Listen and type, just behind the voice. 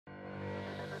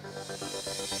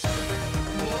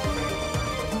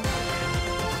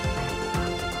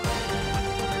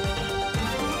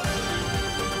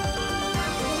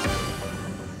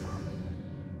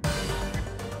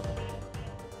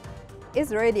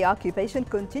Israeli occupation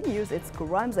continues its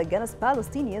crimes against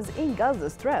Palestinians in Gaza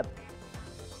Strip.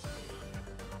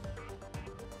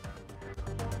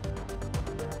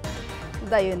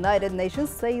 The United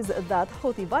Nations says that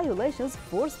Houthi violations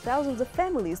forced thousands of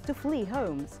families to flee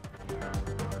homes.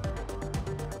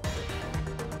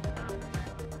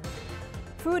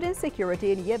 Food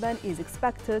insecurity in Yemen is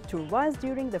expected to rise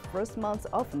during the first months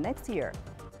of next year.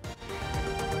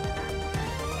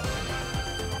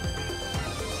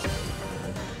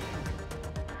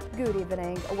 Good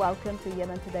evening. Welcome to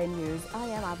Yemen Today News. I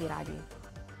am Abir Ali.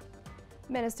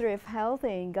 Ministry of Health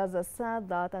in Gaza said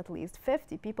that at least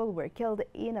 50 people were killed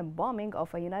in a bombing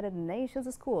of a United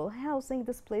Nations school housing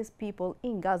displaced people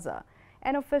in Gaza.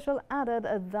 An official added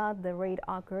that the raid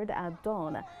occurred at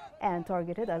dawn and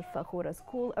targeted Al-Fakhura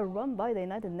school run by the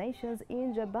United Nations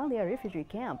in Jabalia refugee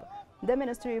camp. The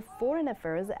Ministry of Foreign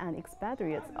Affairs and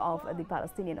Expatriates of the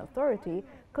Palestinian Authority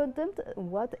condemned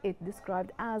what it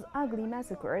described as ugly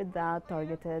massacre that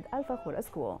targeted Al-Fakhura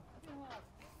school.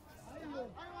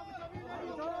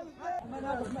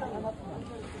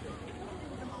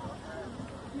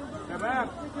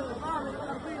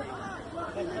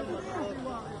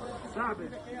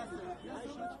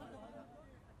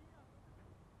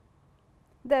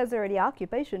 The Israeli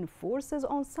occupation forces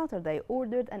on Saturday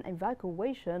ordered an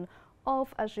evacuation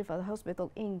of Al-Shifa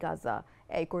hospital in Gaza.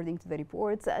 According to the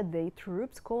reports, the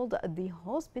troops called the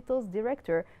hospital's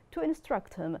director to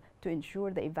instruct him to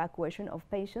ensure the evacuation of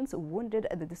patients, wounded,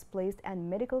 the displaced and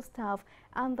medical staff,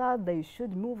 and that they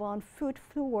should move on foot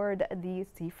toward the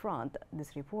seafront.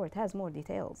 This report has more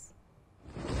details.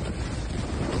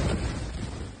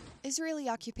 Israeli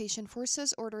occupation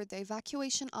forces ordered the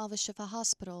evacuation of Al-Shifa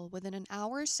hospital within an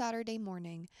hour Saturday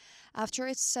morning. After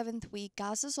its 7th week,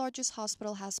 Gaza's largest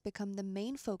hospital has become the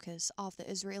main focus of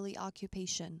the Israeli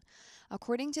occupation.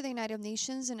 According to the United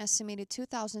Nations, an estimated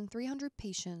 2,300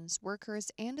 patients, workers,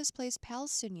 and displaced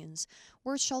Palestinians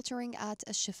were sheltering at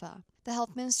Al-Shifa. The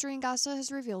health minister in Gaza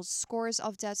has revealed scores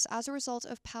of deaths as a result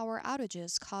of power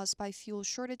outages caused by fuel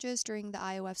shortages during the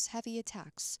IOF's heavy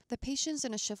attacks. The patients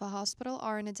in Al-Shifa hospital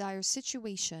are in a dire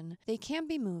situation. They can't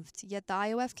be moved, yet the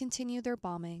IOF continue their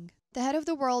bombing. The head of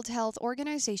the World Health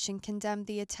Organization condemned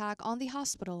the attack on the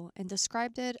hospital and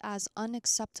described it as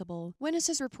unacceptable.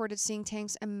 Witnesses reported seeing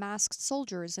tanks and masked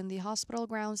soldiers in the hospital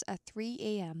grounds at 3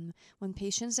 a.m. when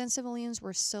patients and civilians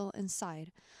were still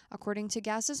inside. According to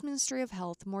Gaza's Ministry of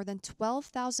Health, more than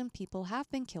 12,000 people have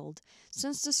been killed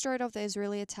since the start of the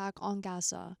Israeli attack on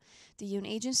Gaza. The UN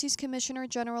agency's Commissioner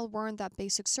General warned that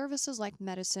basic services like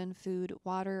medicine, food,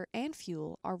 water, and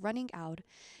fuel are running out,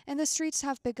 and the streets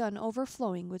have begun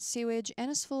overflowing with sewage and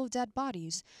is full of dead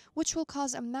bodies, which will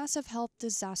cause a massive health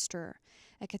disaster.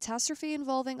 A catastrophe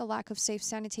involving a lack of safe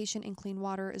sanitation and clean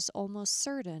water is almost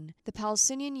certain. The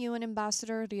Palestinian UN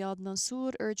ambassador Riyad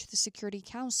Mansour urged the Security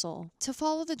Council to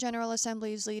follow the General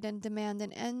Assembly's lead and demand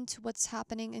an end to what's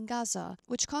happening in Gaza,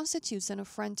 which constitutes an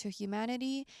affront to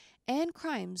humanity and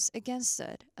crimes against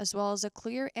it, as well as a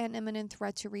clear and imminent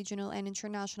threat to regional and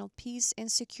international peace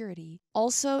and security.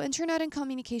 Also, internet and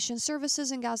communication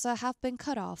services in Gaza have been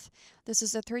cut off. This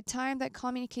is the 3rd time that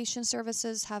communication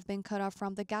services have been cut off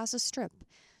from the Gaza Strip.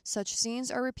 Such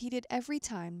scenes are repeated every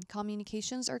time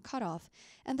communications are cut off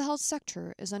and the health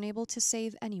sector is unable to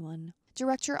save anyone.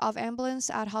 Director of Ambulance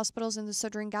at hospitals in the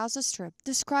southern Gaza Strip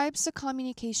describes the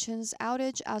communications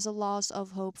outage as a loss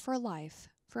of hope for life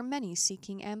for many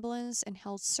seeking ambulance and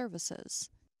health services.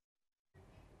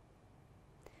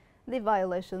 The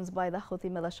violations by the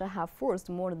Houthi militia have forced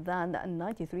more than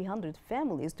 9,300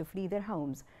 families to flee their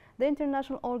homes. The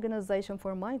International Organization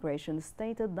for Migration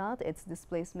stated that its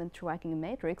displacement tracking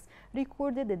matrix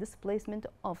recorded the displacement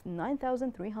of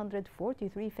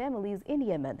 9,343 families in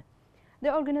Yemen.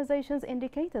 The organizations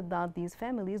indicated that these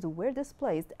families were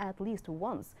displaced at least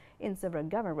once in several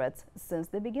governorates since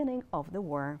the beginning of the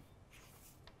war.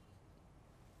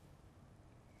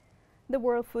 The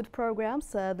World Food Programme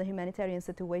said the humanitarian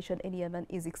situation in Yemen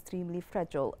is extremely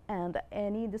fragile and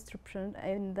any disruption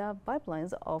in the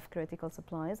pipelines of critical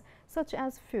supplies such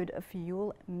as food,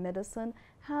 fuel, medicine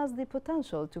has the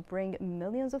potential to bring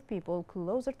millions of people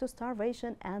closer to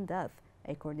starvation and death.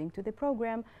 According to the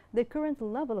program, the current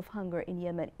level of hunger in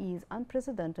Yemen is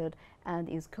unprecedented and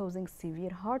is causing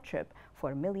severe hardship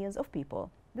for millions of people.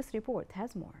 This report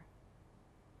has more.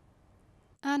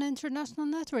 An international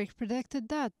network predicted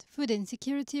that food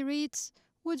insecurity rates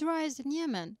would rise in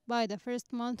Yemen by the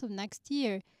first month of next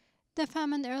year. The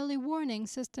Famine Early Warning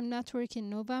System Network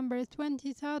in November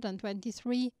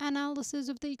 2023 analysis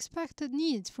of the expected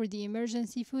needs for the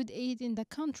emergency food aid in the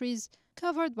countries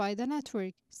covered by the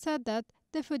network said that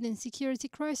the food insecurity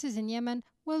crisis in Yemen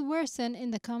will worsen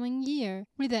in the coming year,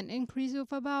 with an increase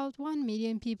of about 1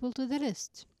 million people to the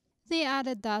list. They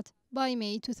added that by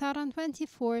May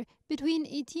 2024, between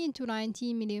 18 to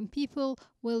 19 million people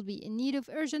will be in need of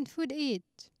urgent food aid,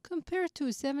 compared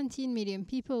to 17 million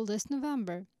people this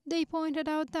November. They pointed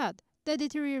out that the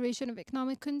deterioration of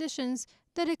economic conditions,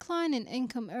 the decline in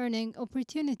income earning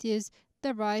opportunities,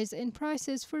 the rise in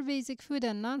prices for basic food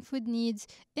and non-food needs,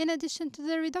 in addition to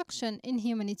the reduction in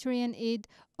humanitarian aid,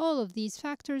 all of these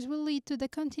factors will lead to the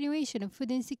continuation of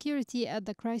food insecurity at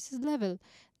the crisis level,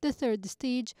 the third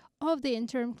stage of the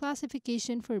interim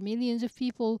classification for millions of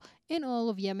people in all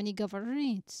of Yemeni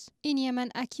governorates. In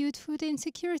Yemen, acute food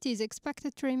insecurity is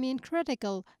expected to remain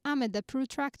critical amid the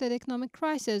protracted economic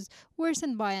crisis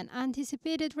worsened by an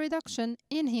anticipated reduction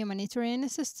in humanitarian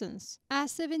assistance,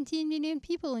 as 17 million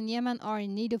people in Yemen are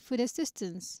in need of food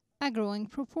assistance. A growing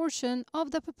proportion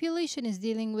of the population is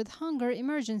dealing with hunger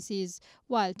emergencies,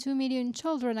 while 2 million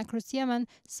children across Yemen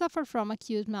suffer from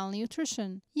acute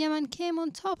malnutrition. Yemen came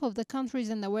on top of the countries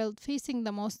in the world facing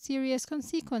the most serious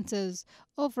consequences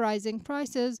of rising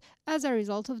prices as a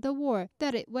result of the war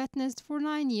that it witnessed for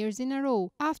 9 years in a row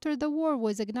after the war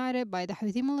was ignited by the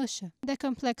Houthi militia. The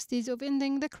complexities of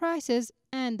ending the crisis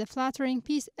and the flattering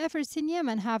peace efforts in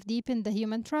Yemen have deepened the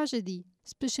human tragedy,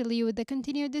 especially with the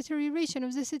continued deterioration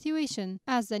of the situation.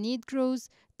 As the need grows,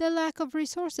 the lack of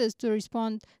resources to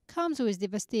respond comes with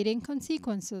devastating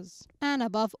consequences. And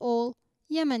above all,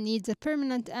 Yemen needs a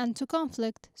permanent end to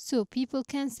conflict so people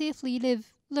can safely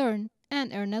live, learn,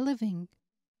 and earn a living.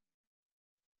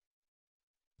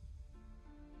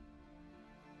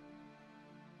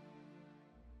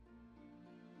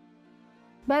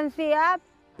 بن ثياب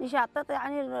نشطط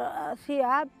يعني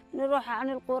ثياب نروح عن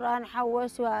القرى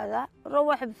نحوس وهذا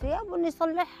نروح بثياب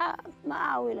ونصلحها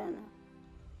مآولنا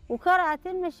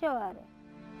وكراتين من الشوارع.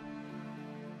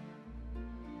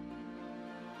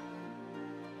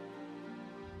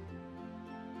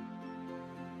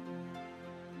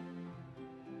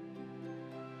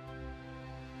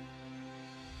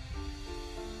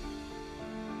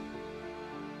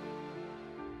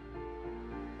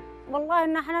 والله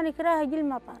إن احنا نكره يجي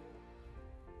المطر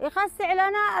يخسع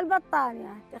لنا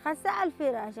البطانيات، يخسع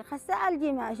الفراش، يخسع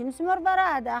الجماش، نسمر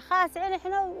برادة خاسعين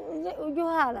احنا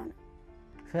وجهالنا.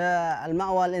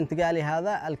 فالمأوى الانتقالي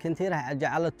هذا الكنتيرة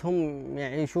جعلتهم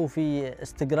يعيشوا في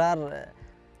استقرار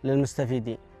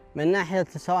للمستفيدين من ناحية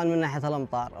سواء من ناحية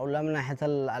الأمطار أو لا من ناحية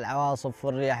العواصف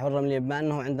والرياح والرملية، بما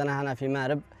أنه عندنا هنا في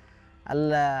مأرب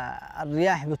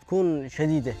الرياح بتكون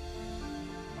شديدة.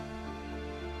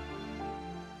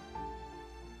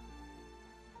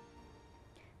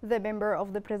 The member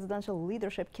of the Presidential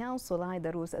Leadership Council,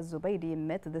 Aidarus al-Zubaydi,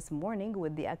 met this morning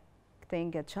with the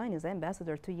acting Chinese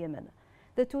ambassador to Yemen.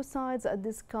 The two sides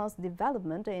discussed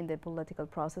development in the political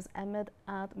process amid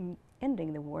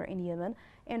ending the war in Yemen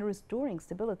and restoring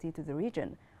stability to the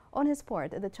region. On his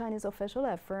part, the Chinese official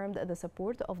affirmed the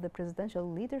support of the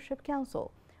Presidential Leadership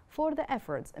Council for the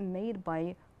efforts made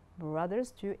by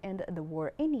brothers to end the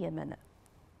war in Yemen.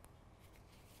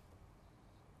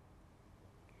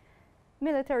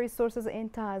 Military sources in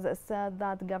Taiz said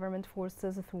that government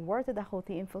forces thwarted the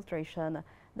Houthi infiltration.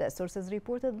 The sources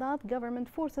reported that government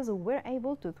forces were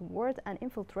able to thwart an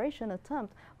infiltration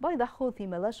attempt by the Houthi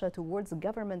militia towards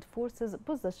government forces'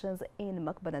 positions in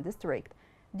Makbana district.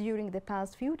 During the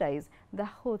past few days, the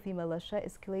Houthi militia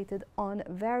escalated on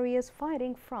various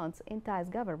fighting fronts in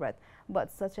Taiz government,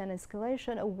 but such an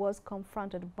escalation was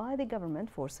confronted by the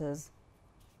government forces.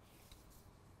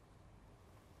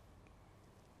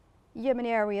 Yemeni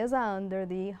areas under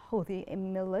the Houthi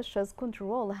militia's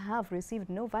control have received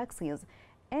no vaccines,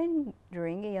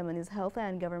 endangering Yemeni's health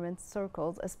and government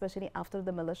circles, especially after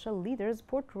the militia leaders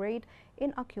portrayed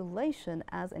inoculation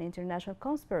as an international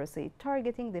conspiracy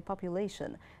targeting the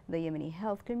population. The Yemeni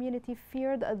health community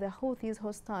feared the Houthis'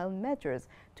 hostile measures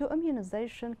to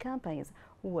immunization campaigns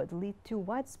would lead to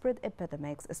widespread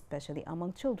epidemics, especially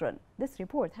among children. This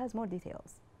report has more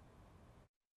details.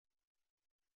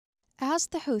 As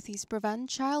the Houthis prevent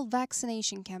child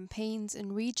vaccination campaigns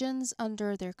in regions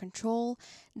under their control,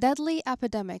 deadly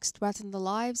epidemics threaten the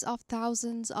lives of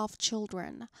thousands of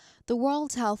children. The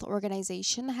World Health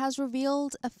Organization has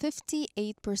revealed a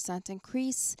 58%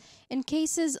 increase in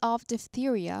cases of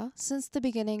diphtheria since the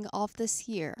beginning of this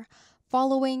year,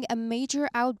 following a major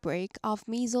outbreak of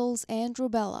measles and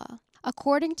rubella.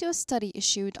 According to a study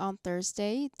issued on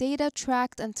Thursday, data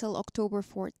tracked until October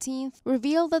 14th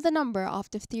revealed that the number of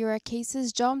diphtheria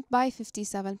cases jumped by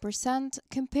 57%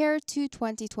 compared to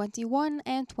 2021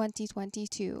 and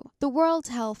 2022. The World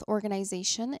Health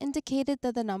Organization indicated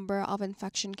that the number of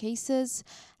infection cases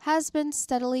has been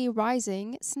steadily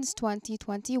rising since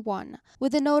 2021,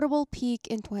 with a notable peak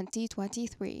in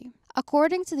 2023.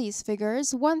 According to these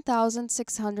figures,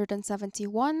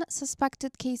 1,671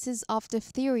 suspected cases of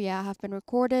diphtheria have been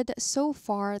recorded so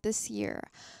far this year,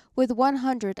 with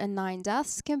 109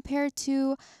 deaths compared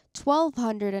to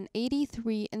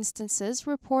 1,283 instances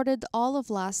reported all of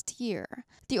last year.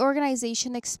 The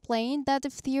organization explained that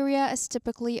diphtheria is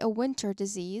typically a winter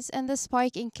disease, and the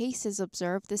spike in cases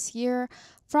observed this year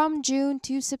from June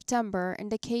to September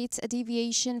indicates a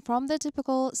deviation from the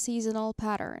typical seasonal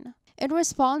pattern. In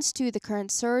response to the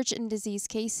current surge in disease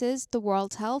cases, the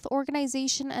World Health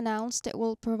Organization announced it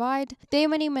will provide the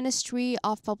Yemeni Ministry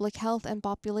of Public Health and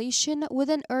Population with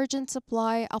an urgent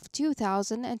supply of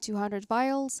 2,200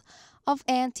 vials of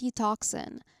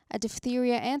antitoxin, a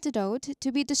diphtheria antidote,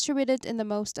 to be distributed in the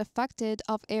most affected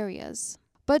of areas.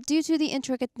 But due to the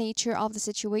intricate nature of the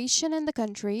situation in the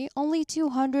country, only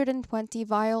 220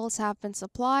 vials have been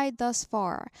supplied thus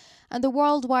far, and the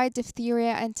worldwide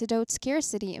diphtheria antidote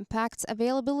scarcity impacts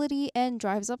availability and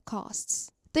drives up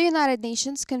costs. The United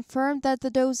Nations confirmed that the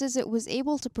doses it was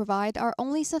able to provide are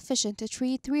only sufficient to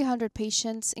treat 300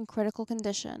 patients in critical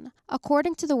condition.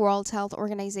 According to the World Health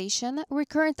Organization,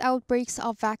 recurrent outbreaks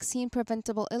of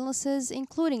vaccine-preventable illnesses,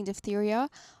 including diphtheria,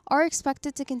 are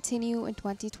expected to continue in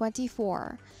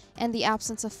 2024, and the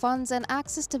absence of funds and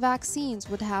access to vaccines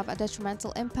would have a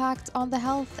detrimental impact on the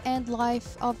health and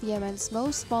life of Yemen's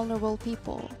most vulnerable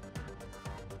people.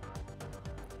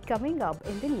 Coming up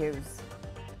in the news.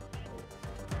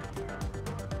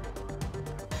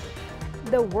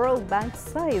 The World Bank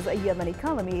says the Yemen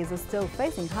economy is still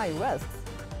facing high risks.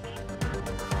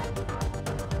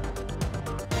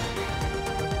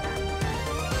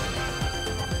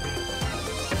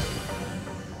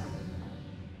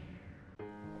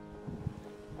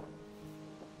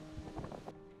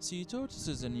 Sea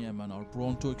tortoises in Yemen are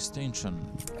prone to extinction,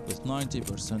 with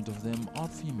 90% of them are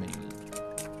female.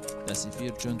 The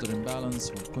severe gender imbalance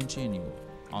will continue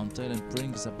until it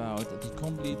brings about the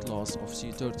complete loss of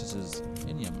sea tortoises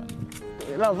in Yemen.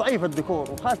 لا ضعيف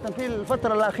الذكور، وخاصة في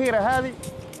الفترة الأخيرة هذه،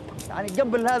 يعني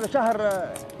قبل هذا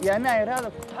شهر يناير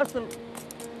هذا تحصل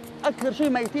أكثر شيء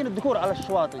ميتين الذكور على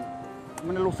الشواطئ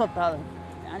من الوسط هذا،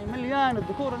 يعني مليان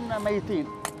الذكور ميتين،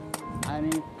 يعني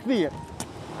كثير،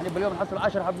 يعني باليوم نحصل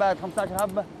 10 حبات 15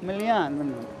 حبة مليان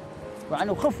منهم،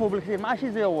 يعني وخفوا بالكثير، ما شيء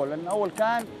زي أول، لأن أول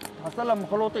كان تحصل لهم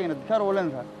مخلوطين الذكر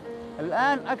والأنثى.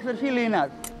 الآن أكثر شيء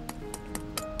الإناث.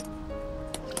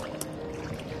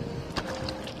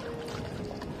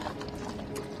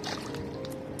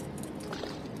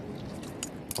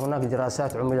 هناك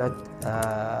دراسات عملت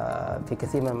في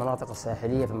كثير من المناطق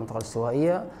الساحلية في المنطقة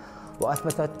الاستوائية،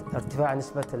 وأثبتت ارتفاع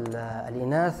نسبة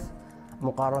الإناث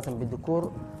مقارنة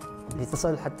بالذكور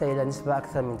لتصل حتى إلى نسبة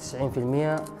أكثر من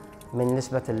 90% من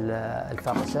نسبة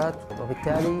الفاقسات،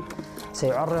 وبالتالي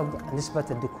سيعرض نسبة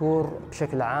الذكور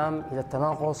بشكل عام إلى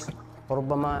التناقص،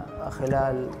 وربما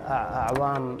خلال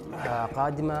أعوام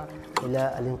قادمة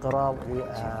إلى الانقراض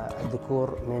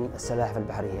للذكور من السلاحف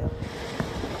البحرية.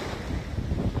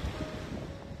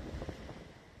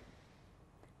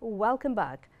 Welcome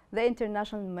back. The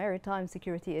International Maritime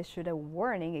Security issued a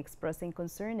warning expressing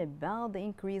concern about the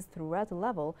increased threat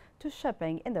level to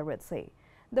shipping in the Red Sea.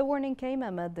 The warning came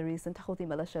amid the recent Houthi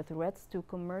militia threats to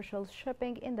commercial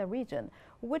shipping in the region,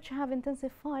 which have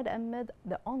intensified amid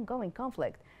the ongoing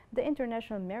conflict. The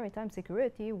International Maritime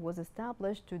Security was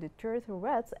established to deter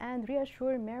threats and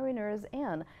reassure mariners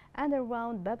in and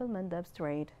around Bab el-Mandeb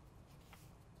Strait.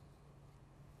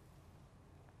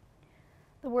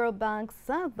 The World Bank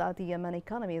said that the Yemen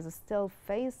economy is still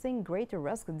facing greater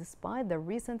risk despite the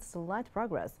recent slight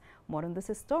progress. More on this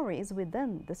story is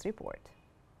within this report.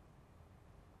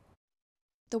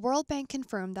 The World Bank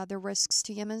confirmed that the risks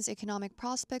to Yemen's economic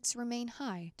prospects remain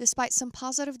high. Despite some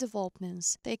positive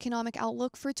developments, the economic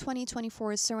outlook for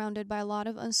 2024 is surrounded by a lot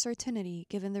of uncertainty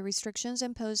given the restrictions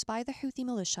imposed by the Houthi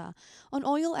militia on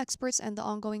oil exports and the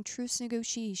ongoing truce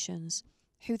negotiations.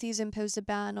 Houthis imposed a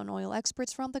ban on oil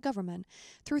exports from the government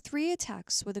through 3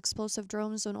 attacks with explosive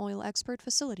drones on oil export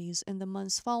facilities in the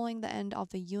months following the end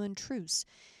of the UN truce.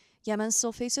 Yemen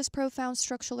still faces profound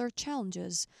structural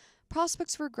challenges.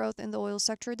 prospects for growth in the oil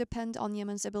sector depend on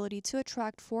Yemen's ability to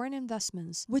attract foreign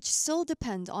investments, which still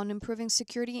depend on improving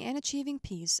security and achieving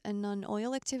peace, and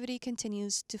non-oil activity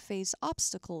continues to face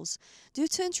obstacles due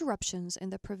to interruptions in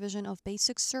the provision of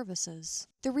basic services.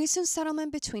 The recent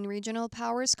settlement between regional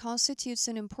powers constitutes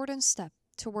an important step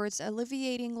towards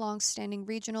alleviating long-standing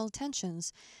regional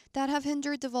tensions that have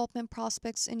hindered development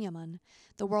prospects in Yemen.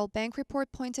 The World Bank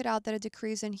report pointed out that a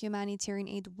decrease in humanitarian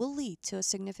aid will lead to a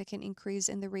significant increase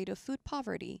in the rate of food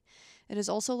poverty. It is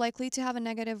also likely to have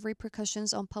negative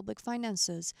repercussions on public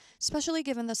finances, especially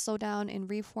given the slowdown in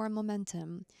reform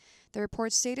momentum. The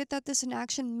report stated that this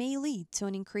inaction may lead to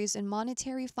an increase in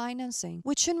monetary financing,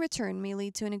 which in return may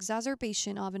lead to an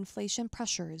exacerbation of inflation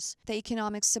pressures. The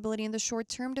economic stability in the short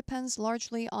term depends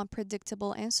largely on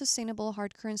predictable and sustainable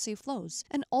hard currency flows,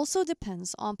 and also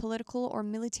depends on political or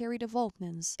military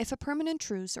developments. If a permanent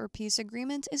truce or peace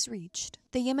agreement is reached,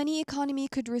 the Yemeni economy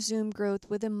could resume growth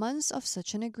within months of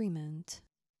such an agreement.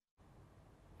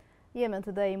 Yemen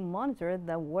today monitored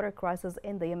the water crisis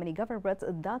in the Yemeni government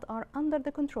that are under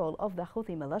the control of the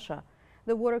Houthi militia.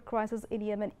 The water crisis in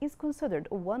Yemen is considered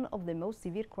one of the most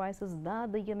severe crises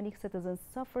that the Yemeni citizens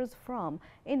suffers from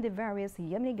in the various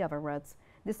Yemeni governments.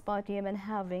 Despite Yemen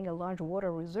having a large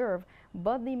water reserve,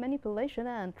 but the manipulation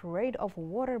and trade of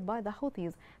water by the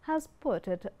Houthis has put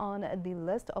it on the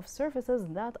list of services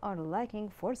that are lacking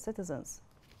for citizens.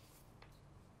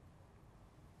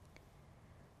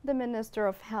 The Minister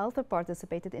of Health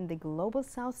participated in the Global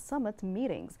South Summit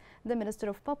meetings. The Minister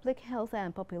of Public Health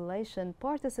and Population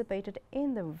participated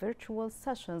in the virtual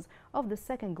sessions of the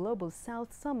second Global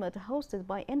South Summit hosted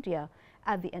by India.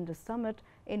 At the end of the summit,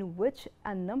 in which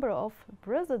a number of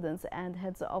presidents and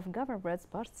heads of governments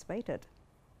participated.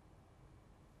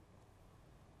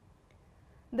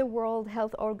 The World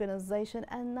Health Organization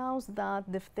announced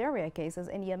that diphtheria cases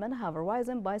in Yemen have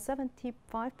risen by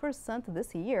 75%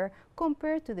 this year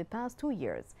compared to the past 2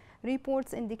 years.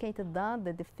 Reports indicated that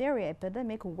the diphtheria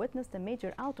epidemic witnessed a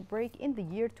major outbreak in the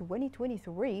year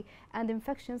 2023, and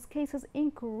infections cases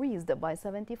increased by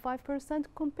 75%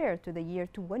 compared to the year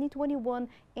 2021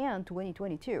 and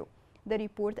 2022. The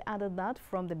report added that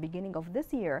from the beginning of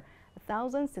this year,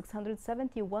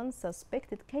 1,671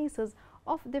 suspected cases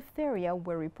of diphtheria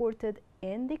were reported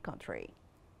in the country.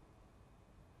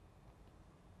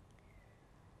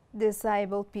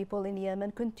 Disabled people in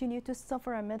Yemen continue to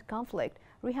suffer amid conflict.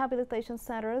 Rehabilitation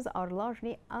centers are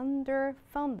largely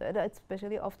underfunded,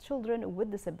 especially of children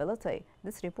with disability.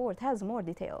 This report has more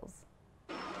details.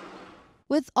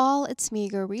 With all its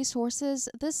meager resources,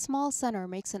 this small center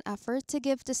makes an effort to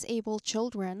give disabled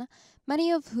children,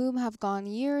 many of whom have gone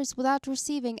years without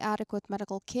receiving adequate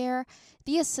medical care,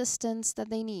 the assistance that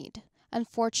they need.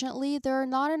 Unfortunately, there are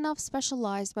not enough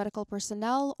specialized medical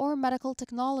personnel or medical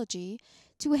technology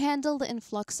to handle the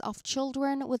influx of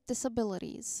children with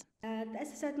disabilities.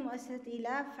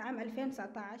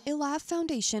 ILAF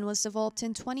Foundation was developed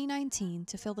in 2019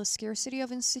 to fill the scarcity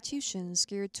of institutions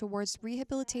geared towards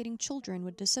rehabilitating children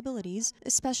with disabilities,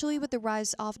 especially with the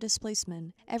rise of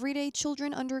displacement. Every day,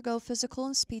 children undergo physical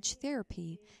and speech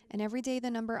therapy, and every day the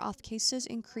number of cases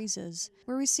increases.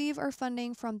 We receive our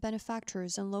funding from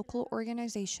benefactors and local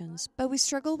organizations, but we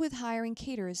struggle with hiring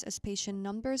caterers as patient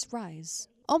numbers rise.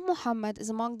 Muhammad is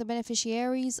among the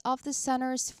beneficiaries of the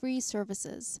center's free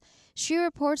services. She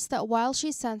reports that while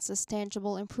she senses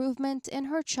tangible improvement in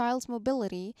her child's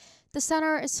mobility, the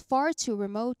center is far too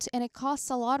remote and it costs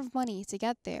a lot of money to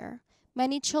get there.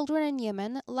 Many children in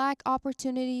Yemen lack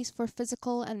opportunities for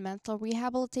physical and mental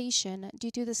rehabilitation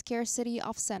due to the scarcity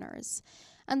of centers,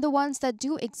 and the ones that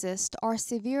do exist are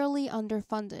severely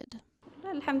underfunded.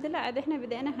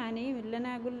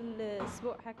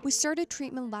 We started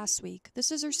treatment last week. This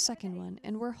is our second one,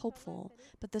 and we're hopeful.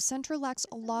 But the center lacks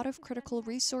a lot of critical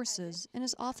resources and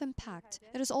is often packed.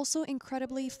 It is also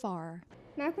incredibly far.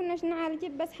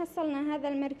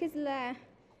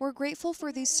 We're grateful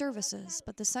for these services,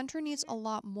 but the center needs a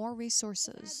lot more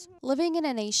resources. Living in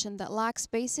a nation that lacks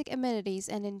basic amenities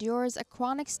and endures a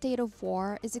chronic state of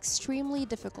war is extremely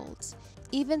difficult,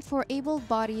 even for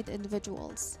able-bodied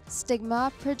individuals.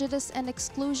 Stigma, prejudice, and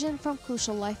exclusion from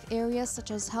crucial life areas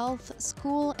such as health,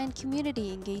 school, and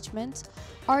community engagement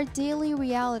are daily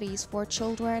realities for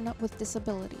children with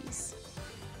disabilities.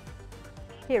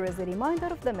 Here is a reminder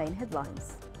of the main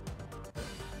headlines.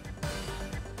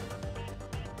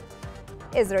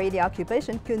 Israeli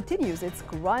occupation continues its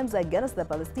crimes against the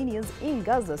Palestinians in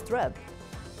Gaza Strip.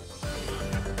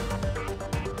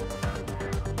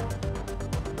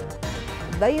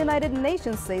 The United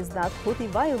Nations says that Houthi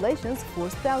violations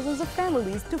forced thousands of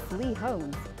families to flee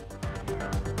homes.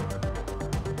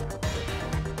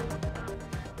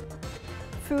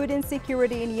 Food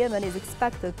insecurity in Yemen is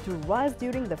expected to rise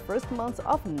during the first months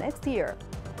of next year.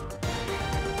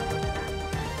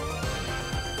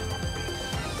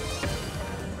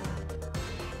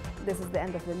 This is the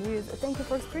end of the news. Thank you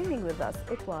for streaming with us.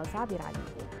 It was Abir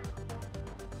Ali.